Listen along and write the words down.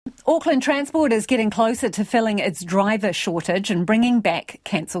Auckland Transport is getting closer to filling its driver shortage and bringing back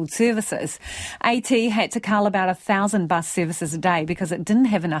cancelled services. AT had to cull about 1,000 bus services a day because it didn't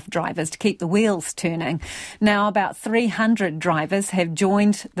have enough drivers to keep the wheels turning. Now about 300 drivers have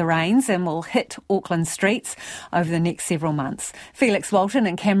joined the reins and will hit Auckland streets over the next several months. Felix Walton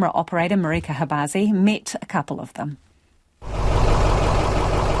and camera operator Marika Habazi met a couple of them.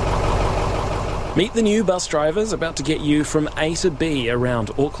 Meet the new bus drivers about to get you from A to B around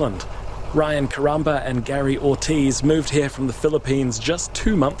Auckland. Ryan Karamba and Gary Ortiz moved here from the Philippines just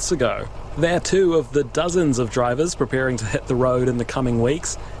 2 months ago. They're two of the dozens of drivers preparing to hit the road in the coming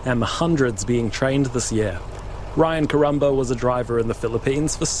weeks and the hundreds being trained this year. Ryan Karamba was a driver in the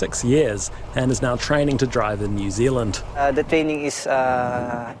Philippines for 6 years and is now training to drive in New Zealand. The training is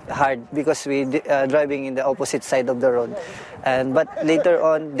hard because we're driving in the opposite side of the road. But later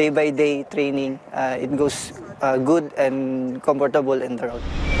on, day by day training, it goes good and comfortable in the road.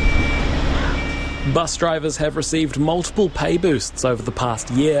 Bus drivers have received multiple pay boosts over the past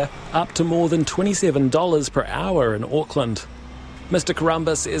year, up to more than $27 per hour in Auckland. Mr.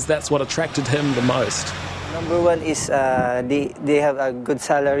 Karamba says that's what attracted him the most. Number one is they have a good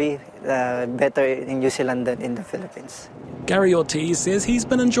salary, better in New Zealand than in the Philippines. Gary Ortiz says he's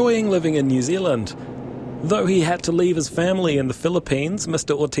been enjoying living in New Zealand. Though he had to leave his family in the Philippines,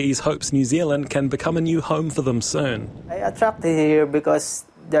 Mr. Ortiz hopes New Zealand can become a new home for them soon. I attracted here because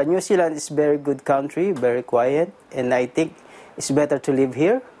New Zealand is a very good country, very quiet, and I think it's better to live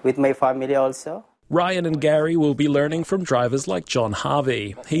here with my family also. Ryan and Gary will be learning from drivers like John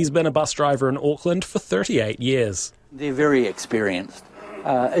Harvey. He's been a bus driver in Auckland for 38 years. They're very experienced.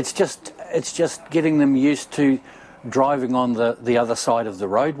 It's just getting them used to driving on the other side of the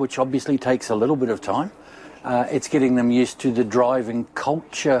road, which obviously takes a little bit of time. It's getting them used to the driving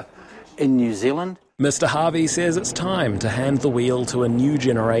culture in New Zealand. Mr. Harvey says it's time to hand the wheel to a new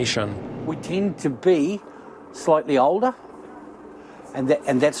generation. We tend to be slightly older, and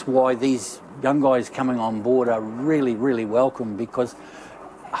that's why these young guys coming on board are really, really welcome, because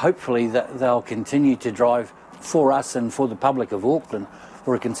hopefully they'll continue to drive for us and for the public of Auckland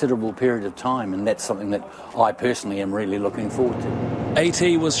for a considerable period of time, and that's something that I personally am really looking forward to.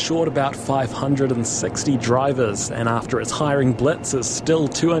 AT was short about 560 drivers, and after its hiring blitz is still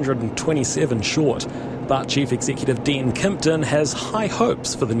 227 short. But Chief Executive Dean Kimpton has high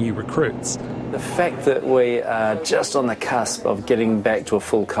hopes for the new recruits. The fact that we are just on the cusp of getting back to a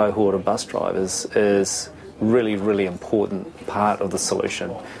full cohort of bus drivers is really, really important part of the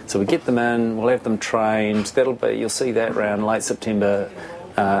solution. So we get them in, we'll have them trained. You'll see that around late September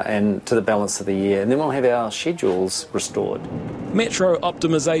and to the balance of the year. And then we'll have our schedules restored. Metro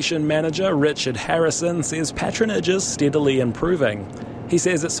Optimisation Manager Richard Harrison says patronage is steadily improving. He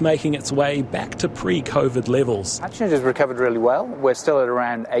says it's making its way back to pre-COVID levels. Patronage has recovered really well. We're still at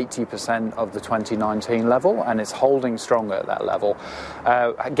around 80% of the 2019 level, and it's holding strong at that level.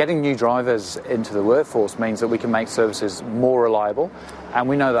 Getting new drivers into the workforce means that we can make services more reliable, and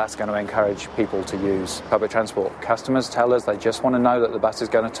we know that's going to encourage people to use public transport. Customers tell us they just want to know that the bus is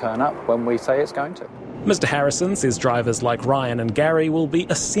going to turn up when we say it's going to. Mr. Harrison says drivers like Ryan and Gary will be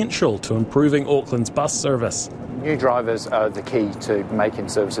essential to improving Auckland's bus service. New drivers are the key to making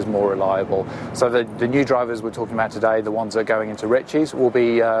services more reliable. So the new drivers we're talking about today, the ones that are going into Ritchie's, will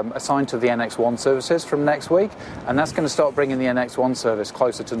be assigned to the NX1 services from next week, and that's going to start bringing the NX1 service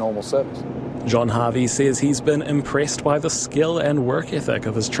closer to normal service. John Harvey says he's been impressed by the skill and work ethic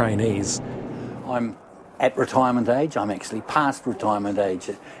of his trainees. I'm at retirement age. I'm actually past retirement age,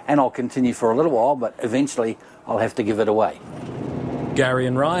 and I'll continue for a little while, but eventually I'll have to give it away. Gary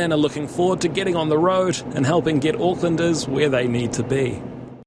and Ryan are looking forward to getting on the road and helping get Aucklanders where they need to be.